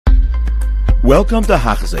Welcome to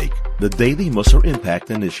Hachzik, the Daily Musar Impact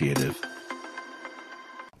Initiative.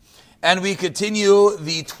 And we continue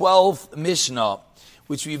the 12th Mishnah,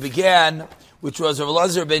 which we began, which was Rav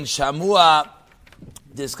Elazar ben Shamua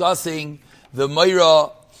discussing the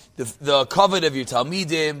Moira, the covet of your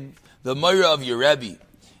Talmidim, the Moira of your Rebbe.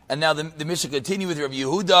 And now the Mishnah continues with Rav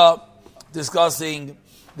Yehuda discussing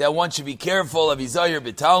that one should be careful of Yizayir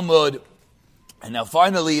b'Talmud. And now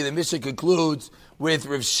finally the Mishnah concludes with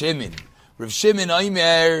Rav Shimon. Rav Shimon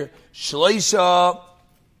Aimer Shleisha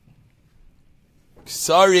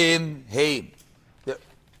Ksarim Heim.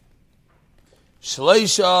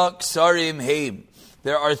 Shleisha Ksarim Heim.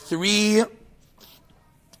 There are 3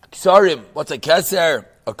 Ksarim. What's a Keser?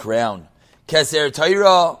 A crown. Keser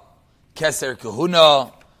Torah, Keser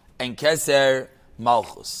Kahuna, and Keser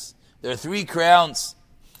Malchus. There are 3 crowns.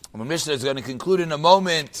 And the Mishnah is going to conclude in a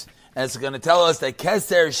moment, and it's going to tell us that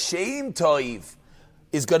Keser Shem Toiv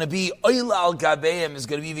is going to be Oila al Gabeim, is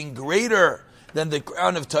going to be even greater than the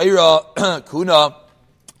crown of Torah, Kuna,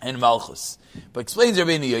 and Malchus. But explains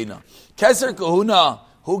Rabbeinu Yoina. Keser Kahuna,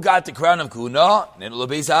 who got the crown of Kuna?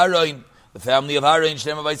 The family of Aaron.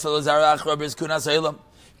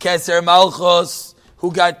 Keser Malchus,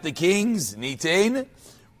 who got the kings? Nitain,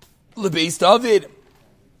 Lebeis David.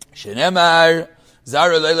 Shenemar,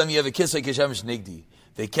 Zara Leilam Yevakisai Keshem Shnigdi.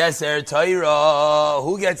 The Keser Torah,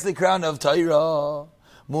 who gets the crown of Torah?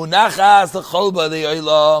 Munachas the Cholba the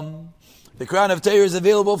Olam. The crown of Torah is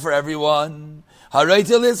available for everyone. Anyone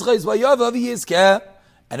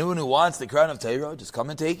who wants the crown of Torah, just come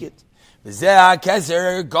and take it. And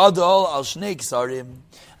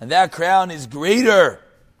that crown is greater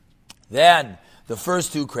than the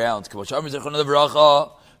first 2 crowns.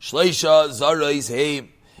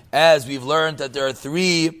 As we've learned that there are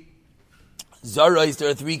 3 Zarais, there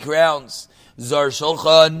are 3 crowns. Zar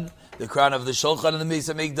Shulchan, the crown of the Shulchan in the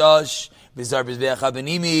Mesa Mikdash. Vizar Mizbeach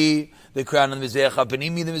HaBenimi, the crown of the Mizbeach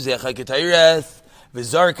HaBenimi, the Mizbeach HaKetayres.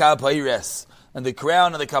 Vizar Kapayres, and the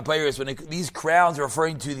crown of the Kapayres. These crowns are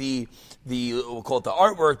referring to the we'll call it the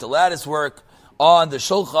artwork, the lattice work on the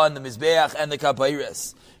Shulchan, the Mizbeach, and the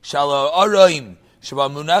Kapayres. Shala Araim, Shaba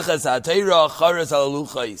Munachas HaTeira Charas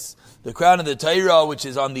Alaluchais. The crown of the Torah, which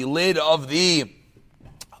is on the lid of the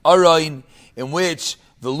Arain, in which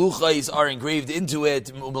the luchais are engraved into it,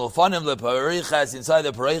 inside the pareichas, inside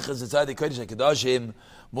the Kodesh HaKadoshim,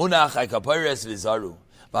 munach ha'kapares v'zaru.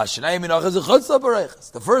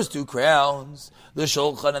 The first 2 crowns, the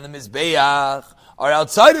Shulchan and the Mizbeach, are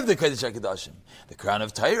outside of the Kodesh HaKadoshim. The crown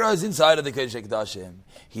of Torah is inside of the Kodesh HaKadoshim.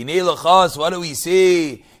 Hinei lachas, what do we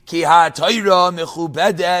see? Ki ha-Torah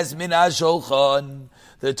mechubedes min ha-Shulchan.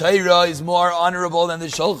 The Torah is more honorable than the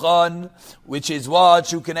Shulchan, which is what?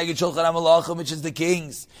 Shu keneged Shulchan HaMalachim, which is the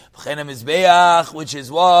kings. V'chen HaMizbeach, which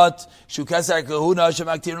is what? Shu Keser Kahuna,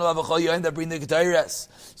 shemaktirnu l'avachol yoim, that bring the Ketayres.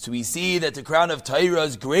 So we see that the crown of Torah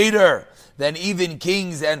is greater than even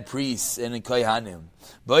kings and priests and Kohanim.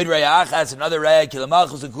 Boid Rayach has another Rayach, Kila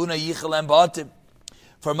Malchus and Kahuna yichalem batim.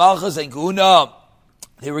 For Malchus and Kahuna,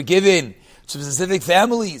 they were given to specific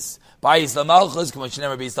families. Bayis la Malchus, k'mo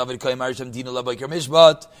shenemar beis David koyim arisham dina la b'ikar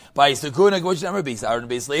mishpat. Bayis la Kuna, k'mo shenemar beis Aaron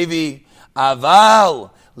beis Levi. Aval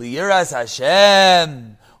liyiras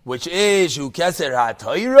Hashem, which is hu keser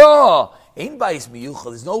ha-Torah. Ain't bayis miyuchal.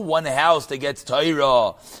 There's no one house that gets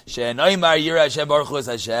Torah. She'enoymar yira Hashem baruch hu es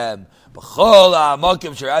Hashem. B'chol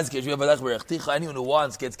ha'amakim she'razkesh v'yavalech v'rechticha. Anyone who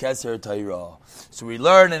wants gets keser Torah. So we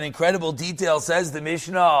learn an incredible detail, says the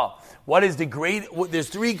Mishnah. What is the great? There's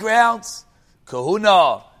 3 crowns.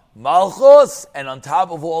 Kahuna, Malchus, and on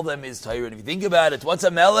top of all them is Torah. And if you think about it, what's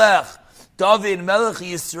a Melech? David, Melech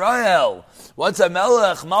Yisrael. What's a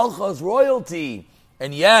Melech? Malchus, royalty.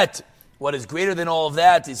 And yet, what is greater than all of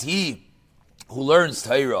that is he who learns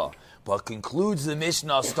Torah. But concludes the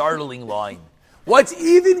Mishnah, a startling line. What's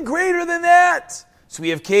even greater than that? So we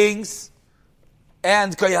have kings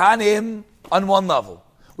and Kohanim on one level.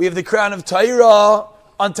 We have the crown of Torah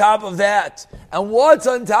on top of that. And what's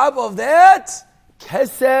on top of that?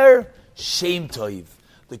 Keser Shem Toiv,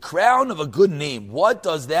 the crown of a good name. What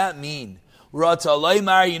does that mean? Rata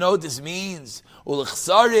Laimar, you know what this means?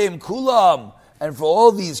 Ulechsarim Kulam, and for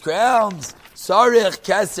all these crowns, Sarich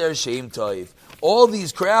Keser Shem Toiv. All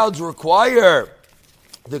these crowns require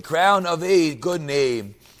the crown of a good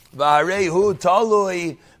name. V'harehu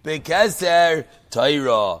Talui Bekeser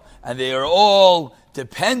Torah, and they are all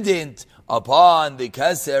dependent upon the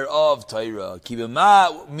Keser of Torah.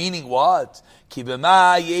 Kibema, meaning what?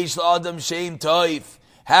 Kibema yesh l'adam shem toif.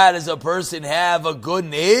 How does a person have a good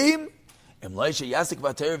name? Being Mekayim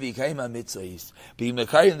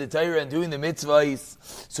the Torah and doing the mitzvahs.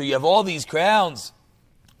 So you have all these crowns.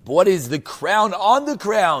 But what is the crown on the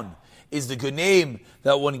crown? is the good name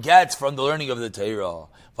that one gets from the learning of the Torah.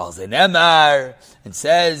 And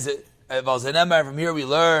says, from here we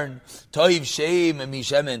learn, Toiv Shem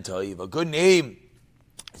Mishem Toiv. A good name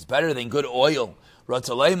is better than good oil.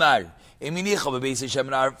 You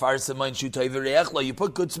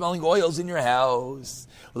put good smelling oils in your house.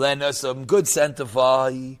 Some good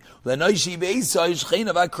sanctify.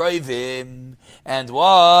 And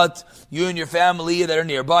what? You and your family that are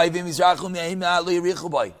nearby.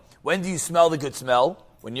 When do you smell the good smell?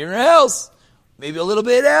 When you're in your house. Maybe a little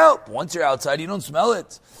bit out. Once you're outside, you don't smell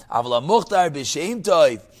it. But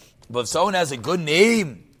if someone has a good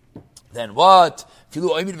name, then what? From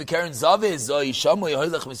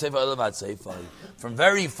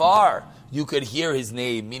very far, you could hear his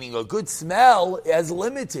name, meaning a good smell is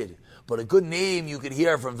limited, but a good name you could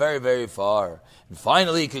hear from very, very far. And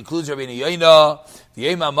finally, it concludes Rabbeinu Yoina,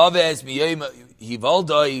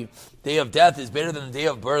 day of death is better than the day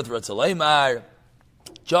of birth,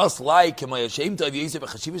 just like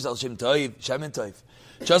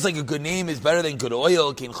just like a good name is better than good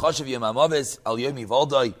oil,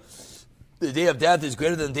 the day of death is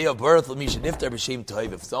greater than the day of birth.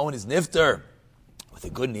 If someone is nifter with a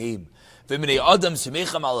good name, and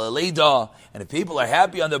if people are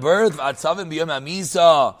happy on the birth,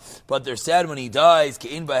 but they're sad when he dies,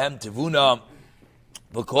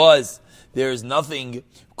 because there is nothing,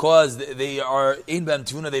 because they are in Bam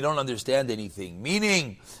Tuna, they don't understand anything.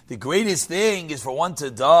 Meaning, the greatest thing is for one to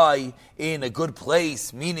die in a good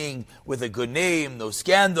place, meaning with a good name, no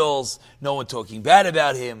scandals, no one talking bad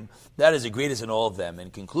about him. That is the greatest in all of them.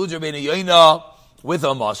 And concludes Rabbeinu Yoina with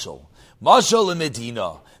a mashal. Mashal in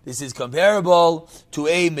Medina. This is comparable to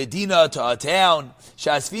a Medina, to a town,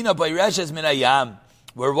 Shasfina Bayreshes Min Hayam,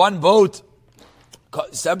 where one boat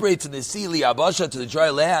separates from the sea, Liabasha, to the dry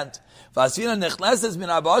land. And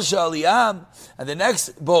the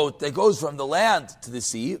next boat that goes from the land to the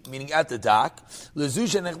sea, meaning at the dock,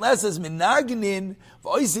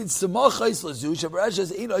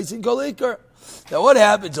 now what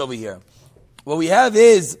happens over here? What we have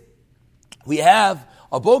is,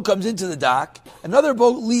 a boat comes into the dock, another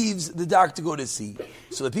boat leaves the dock to go to sea.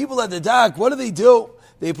 So the people at the dock, what do?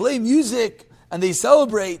 They play music and they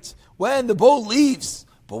celebrate when the boat leaves.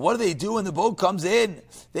 But what do when the boat comes in?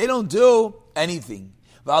 They don't do anything.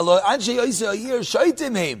 They're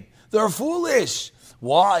foolish.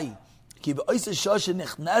 Why?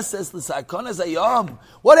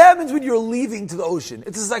 What happens when you're leaving to the ocean?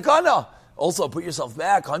 It's a sakana. Also, put yourself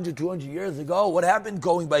back 100, 200 years ago. What happened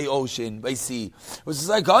going by ocean, by sea? It was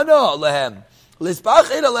a sakana lehem.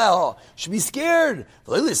 Should be scared.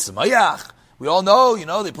 We all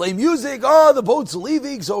know, they play music. Oh, the boat's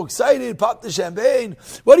leaving, so excited, pop the champagne.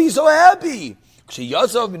 What are you so happy? But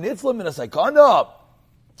when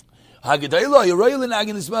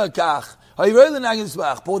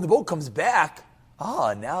the boat comes back,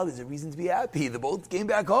 now there's a reason to be happy. The boat came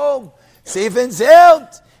back home, safe and sound.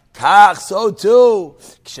 Kach, so too.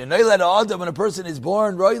 When a person is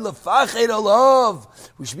born, we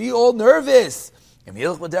should be all nervous. As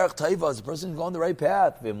a person is going the right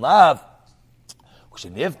path. But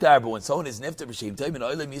when someone is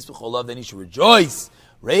nifter, then he should rejoice.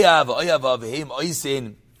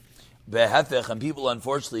 And people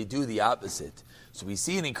unfortunately do the opposite. So we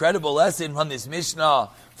see an incredible lesson from this Mishnah.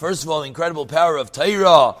 First of all, the incredible power of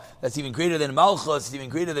Torah. That's even greater than Malchus, it's even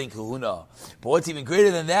greater than Kahuna. But what's even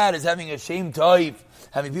greater than that is having a Shem Tov,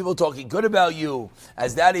 having people talking good about you,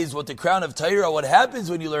 as that is what the crown of Torah, what happens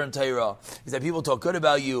when you learn Torah, is that people talk good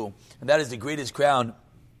about you, and that is the greatest crown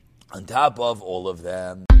on top of all of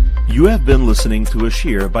them. You have been listening to a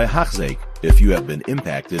shiur by Hachzeik. If you have been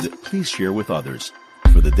impacted, please share with others.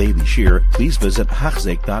 For the daily shiur, please visit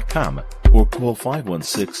Hachzeik.com or call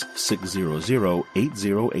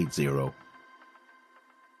 516-600-8080.